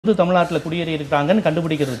தமிழ்நாட்டில் குடியேறி இருக்காங்கன்னு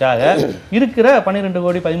கண்டுபிடிக்கிறதுக்காக இருக்கிற 12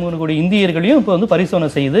 கோடி 13 கோடி இந்தியர்களையும் இப்போ வந்து பரிசோதனை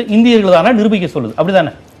செய்து இந்தியர்கள் தானே நிரூபிக்க சொல்லுது.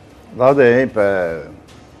 அப்படிதானே? அதாவது இப்போ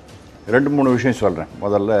 2-3 விஷயம் சொல்கிறேன்.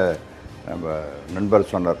 முதல்ல நண்பர்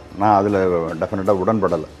சொன்னார், நான் அதில் டெஃபினட்டாக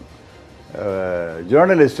உடன்படலை.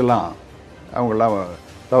 ஜேர்னலிஸ்ட்லாம் அவங்களாம்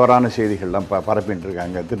தவறான செய்திகள்லாம் பரப்பின்னு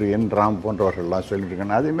இருக்காங்க. திரு என் ராம் போன்றவர்கள்லாம் சொல்லிட்டு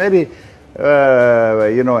இருக்காங்க. அதேமாரி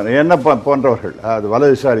என்ன போன்றவர்கள், அது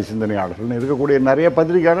வலதுசாரி சிந்தனையாளர்கள் இருக்கக்கூடிய நிறைய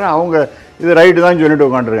பத்திரிகையாளர் அவங்க இது ரைட்டு தான் சொல்லிட்டு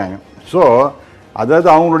உட்காந்துருக்காங்க. ஸோ அதாவது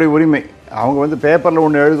அவங்களுடைய உரிமை. அவங்க வந்து பேப்பரில்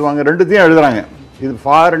ஒன்று எழுதுவாங்க, ரெண்டுத்தையும் எழுதுகிறாங்க. இது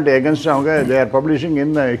ஃபார் அண்ட் எகென்ஸ்ட் அவங்க they are publishing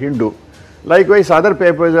in Hindu. Likewise other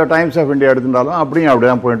papers times of India எடுத்துட்டாலும் அப்படி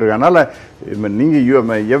தான் போயிட்டு இருக்காங்க. அதனால் நீங்கள்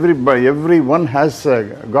every one has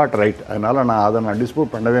God right. அதனால் நான் அதை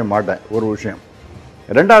டிஸ்பியூட் பண்ணவே மாட்டேன். ஒரு விஷயம்.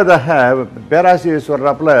 ரெண்டாவதாக பேராசிரியர்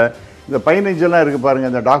சொல்கிறாப்புல இந்த 15 இருக்குது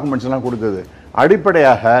பாருங்கள், இந்த டாக்குமெண்ட்ஸ் எல்லாம் கொடுத்தது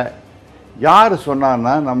அடிப்படையாக யார்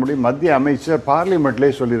சொன்னான்னா நம்முடைய மத்திய அமைச்சர்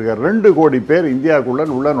பார்லிமெண்ட்லேயே சொல்லியிருக்காரு. 2 கோடி பேர்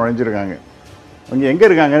இந்தியாவுக்குள்ள நுழைஞ்சிருக்காங்க. அவங்க எங்கே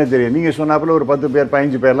இருக்காங்கன்னு தெரியும். நீங்கள் சொன்னாப்புல ஒரு 10 பேர்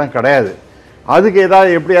 15 பேர்லாம் கிடையாது. அதுக்கு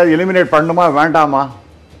ஏதாவது எப்படியாவது எலிமினேட் பண்ணுமா வேண்டாமா?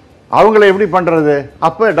 அவங்கள எப்படி பண்ணுறது?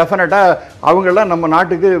 அப்போ டெஃபினட்டாக அவங்களாம் நம்ம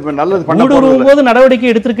நாட்டுக்கு நல்லது பண்ணும்போது நடவடிக்கை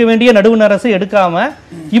எடுத்திருக்க வேண்டிய நடுவண் அரசு எடுக்காம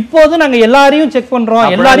இப்போது நாங்க எல்லாரையும் செக்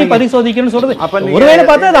பண்றோம், எல்லாரையும் பரிசோதிக்கணும்னு சொல்றது ஒருவேளை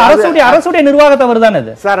பார்த்தா அது அரசுடைய நிர்வாக தவறு தானே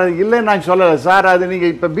அது? சார் அது இல்லைன்னு நான் சொல்லலை சார். அது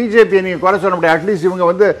நீங்கள் இப்போ பிஜேபியை நீங்கள் குறை சொல்ல முடியாது. அட்லீஸ்ட் இவங்க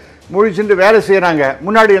வந்து முழிச்சுட்டு வேலை செய்கிறாங்க.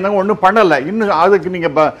 முன்னாடி இருந்தவங்க ஒன்றும் பண்ணலை. இன்னும் அதுக்கு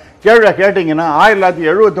நீங்கள் கேள்வி கேட்டிங்கன்னா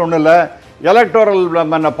 1971 எலக்டோரல்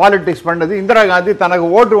பாலிடிக்ஸ் பண்ணது இந்திரா காந்தி தனக்கு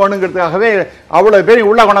ஓட்டு வேணுங்கிறதுக்காகவே அவ்வளோ பேரையும்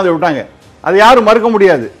உள்ளே கொண்டாந்து விட்டாங்க. அது யாரும் மறுக்க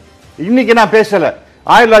முடியாது. இன்னைக்கு நான் பேசலை.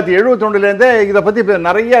 1971 இதை பற்றி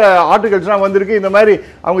நிறைய ஆர்டிகல்ஸ்லாம் வந்திருக்கு. இந்த மாதிரி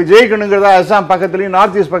அவங்க ஜெயிக்கணுங்கிறதா அசாம் பக்கத்துலையும்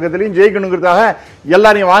நார்த் ஈஸ்ட் பக்கத்துலையும் ஜெயிக்கணுங்கிறதாக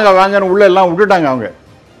எல்லாரையும் வாங்கன்னு உள்ள எல்லாம் விட்டுட்டாங்க அவங்க.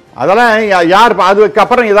 அதெல்லாம் யார்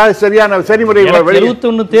அதுக்கப்புறம் ஏதாவது சரியான சரிமுறை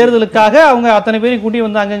 71 தேர்தலுக்காக அவங்க அத்தனை பேரையும் கூட்டி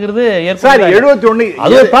வந்தாங்கிறது 71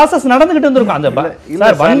 அது ஒரு ப்ராசஸ் நடந்துகிட்டு இருந்திருக்கும். அந்த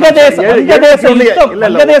வங்கதேச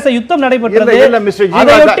யுத்தம் நடைபெற்றது.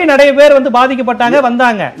 அதையொட்டி நிறைய பேர் வந்து பாதிக்கப்பட்டாங்க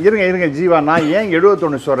வந்தாங்க. இருங்க ஜீவா, நான் ஏன்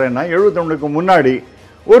 71 சொல்றேன்னா 71க்கு முன்னாடி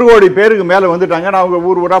 1 கோடி பேருக்கு மேல வந்துட்டாங்க. நான்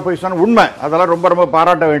அவங்க ஊரா போய் சொன்ன உண்மை. அதெல்லாம் ரொம்ப ரொம்ப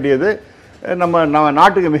பாராட்ட வேண்டியது. நம்ம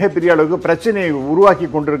நாட்டுக்கு மிகப்பெரிய அளவுக்கு பிரச்சனையை உருவாக்கி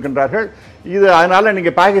கொண்டிருக்கின்றார்கள். இது அதனால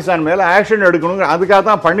நீங்க பாகிஸ்தான் மேல ஆக்ஷன் எடுக்கணும், அதுக்காக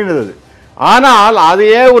தான் பண்ணினது. ஆனால்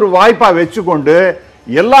அதையே ஒரு வாய்ப்பா வச்சுக்கொண்டு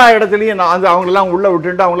எல்லா இடத்துலையும் அவங்களெல்லாம் உள்ள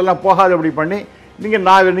விட்டுட்டு அவங்களெல்லாம் போகாது அப்படி பண்ணி நீங்க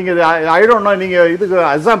ஐ டோன்ட் நோ, நீங்க இதுக்கு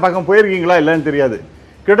அஸ்ஸாம் பக்கம் போயிருக்கீங்களா இல்லைன்னு தெரியாது.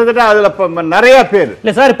 கிட்டத்தட்ட அதுல நிறைய பேர்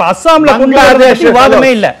இல்ல சார். இப்ப அஸ்ஸாம்ல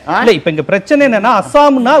விவாதமே இல்ல. இப்ப இங்க பிரச்சனை என்னன்னா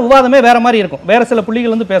அஸ்ஸாம்னா விவாதமே வேற மாதிரி இருக்கும். வேற சில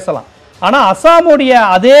புள்ளிகள் வந்து பேசலாம். ஆனா அஸ்ஸாமுடைய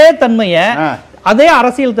அதே தன்மையை, அதே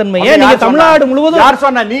அரசியல் தன்மையை நீங்க தமிழ்நாடு முழுவதும் யார்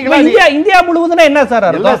சொன்னா? நீங்களா இந்தியா முழுவதும் என்ன சார்?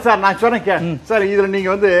 இல்ல சார், நான் சொன்னேன் சார். இதுல நீங்க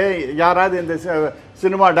வந்து யாராவது இந்த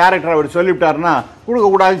சினிமா டைரக்டர் அவர் சொல்லிவிட்டாருன்னா கொடுக்க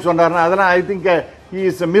கூடாதுன்னு சொன்னாருன்னா அதெல்லாம் I think he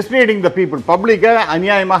is misleading the people. பப்ளிக்கை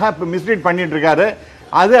அநியாயமாக மிஸ்லீட் பண்ணிட்டு இருக்காரு.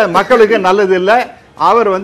 அது மக்களுக்கு நல்லது இல்லை. அவர் வந்து